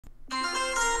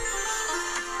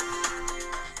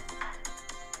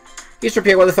Eastern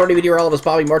PA Weather 30 meteorologist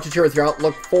Bobby Martins here with your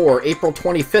outlook for April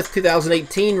 25th,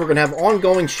 2018. We're going to have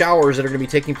ongoing showers that are going to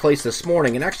be taking place this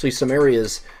morning, and actually some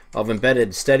areas of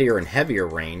embedded steadier and heavier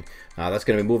rain. That's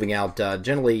going to be moving out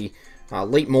generally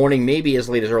late morning, maybe as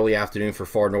late as early afternoon for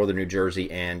far northern New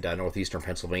Jersey and northeastern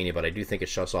Pennsylvania, but I do think it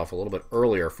shuts off a little bit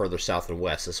earlier further south and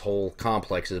west. This whole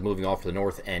complex is moving off to the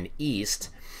north and east,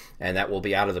 and that will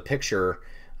be out of the picture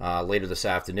later this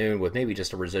afternoon with maybe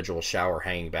just a residual shower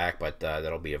hanging back, but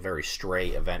that'll be a very stray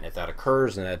event if that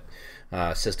occurs, and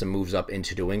that system moves up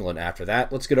into New England after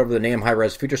that. Let's get over the NAM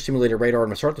high-res future simulated radar. I'm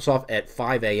going to start this off at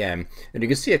 5 a.m. and you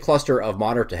can see a cluster of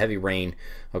moderate to heavy rain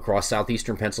across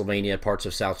southeastern Pennsylvania, parts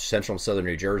of south central and southern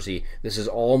New Jersey. This is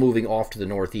all moving off to the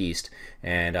northeast,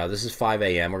 and this is 5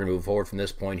 a.m. We're going to move forward from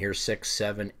this point here, 6,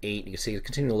 7, 8. You can see it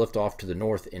continue to lift off to the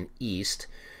north and east.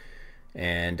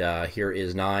 And here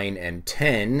is 9 and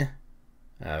 10.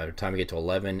 By the time we get to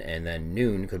 11 and then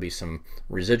noon, could be some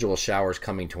residual showers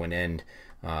coming to an end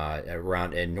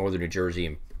around in northern New Jersey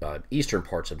and eastern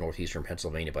parts of northeastern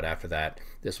Pennsylvania. But after that,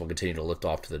 this will continue to lift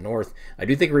off to the north. I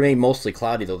do think it remain mostly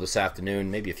cloudy, though, this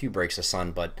afternoon. Maybe a few breaks of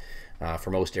sun, but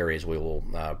for most areas, we will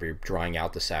be drying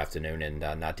out this afternoon and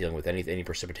not dealing with any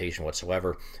precipitation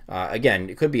whatsoever.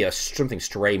 Again, it could be something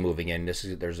stray moving in.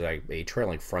 There's a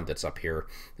trailing front that's up here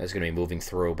that's going to be moving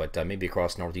through, but maybe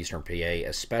across northeastern PA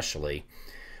especially,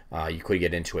 you could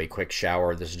get into a quick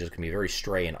shower. This is just going to be very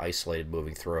stray and isolated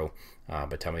moving through. By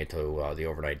the time we get to the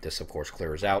overnight, this, of course,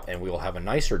 clears out, and we will have a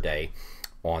nicer day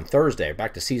on Thursday.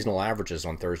 Back to seasonal averages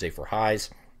on Thursday for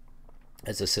highs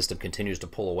as the system continues to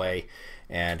pull away,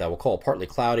 and we'll call it partly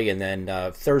cloudy. And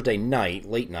then Thursday night,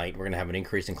 late night, we're going to have an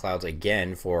increase in clouds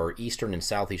again for eastern and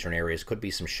southeastern areas. Could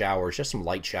be some showers, just some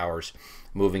light showers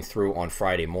moving through on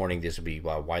Friday morning. These will be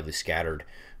widely scattered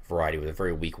variety with a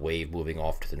very weak wave moving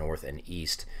off to the north and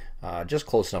east. Just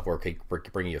close enough where it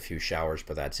could bring you a few showers,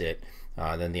 but that's it.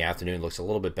 Then the afternoon looks a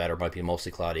little bit better. Might be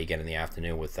mostly cloudy again in the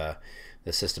afternoon with the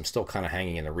system still kind of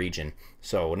hanging in the region.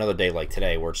 So another day like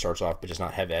today where it starts off but just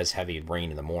not as heavy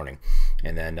rain in the morning.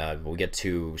 And then we'll get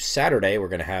to Saturday. We're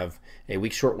going to have a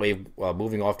weak shortwave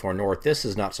moving off to our north. This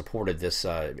has not supported this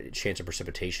chance of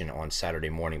precipitation on Saturday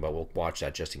morning, but we'll watch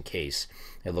that just in case.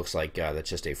 It looks like that's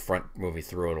just a front moving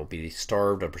through. It'll be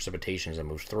starved of precipitation as it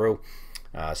moves through.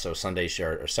 So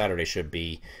Saturday should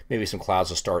be maybe some clouds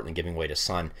to start and then giving way to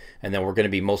sun. And then we're going to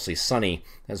be mostly sunny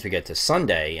as we get to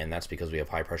Sunday, and that's because we have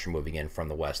high pressure moving in from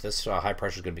the west. This high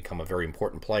pressure is going to become a very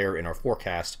important player in our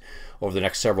forecast over the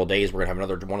next several days. We're going to have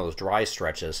another one of those dry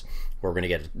stretches where we're going to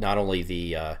get not only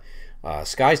the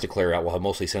skies to clear out, we'll have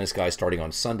mostly sunny skies starting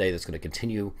on Sunday. That's going to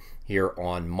continue here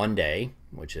on Monday,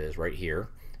 which is right here.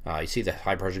 You see the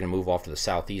high pressure is going to move off to the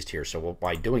southeast here, so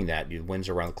by doing that, the winds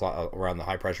around the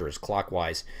high pressure is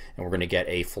clockwise, and we're going to get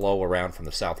a flow around from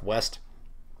the southwest,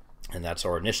 and that's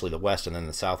initially the west and then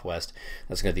the southwest.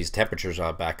 That's going to get these temperatures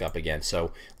back up again. So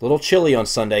a little chilly on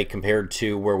Sunday compared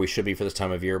to where we should be for this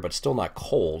time of year, but still not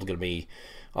cold. Going to be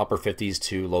upper 50s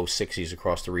to low 60s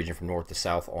across the region from north to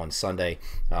south on Sunday.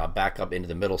 Back up into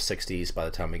the middle 60s by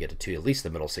the time we get to at least the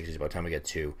middle 60s by the time we get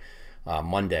to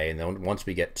Monday. And then once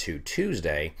we get to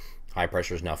Tuesday, high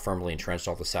pressure is now firmly entrenched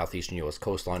off the southeastern U.S.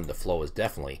 coastline. The flow is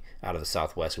definitely out of the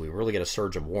southwest. So we really get a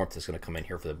surge of warmth that's going to come in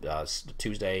here for the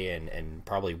Tuesday and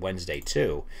probably Wednesday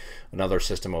too. Another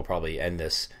system will probably end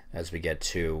this as we get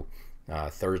to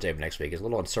Thursday of next week. It's a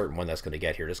little uncertain when that's going to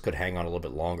get here. This could hang on a little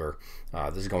bit longer.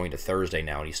 This is going to Thursday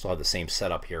now, and you still have the same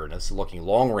setup here, and it's looking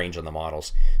long range on the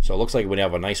models. So it looks like we're going to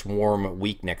have a nice warm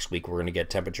week next week. We're going to get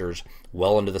temperatures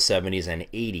well into the 70s and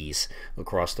 80s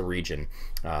across the region.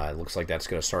 It looks like that's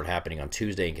going to start happening on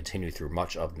Tuesday and continue through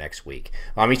much of next week.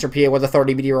 I'm Eastern PA Weather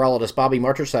Authority meteorologist Bobby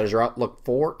Martins. That is your outlook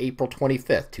for April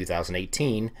 25th,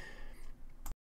 2018.